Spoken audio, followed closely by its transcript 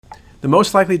The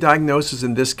most likely diagnosis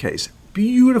in this case,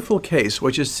 beautiful case,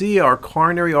 what you see are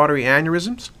coronary artery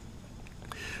aneurysms,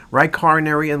 right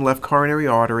coronary and left coronary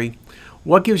artery.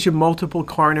 What gives you multiple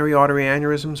coronary artery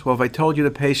aneurysms? Well, if I told you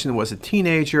the patient was a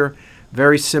teenager,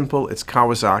 very simple, it's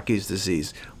Kawasaki's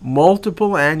disease.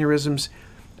 Multiple aneurysms,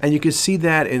 and you can see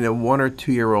that in a 1 or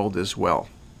 2 year old as well.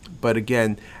 But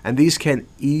again, and these can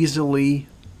easily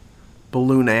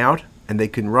balloon out and they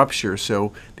can rupture.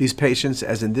 So these patients,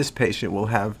 as in this patient, will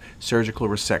have surgical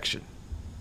resection.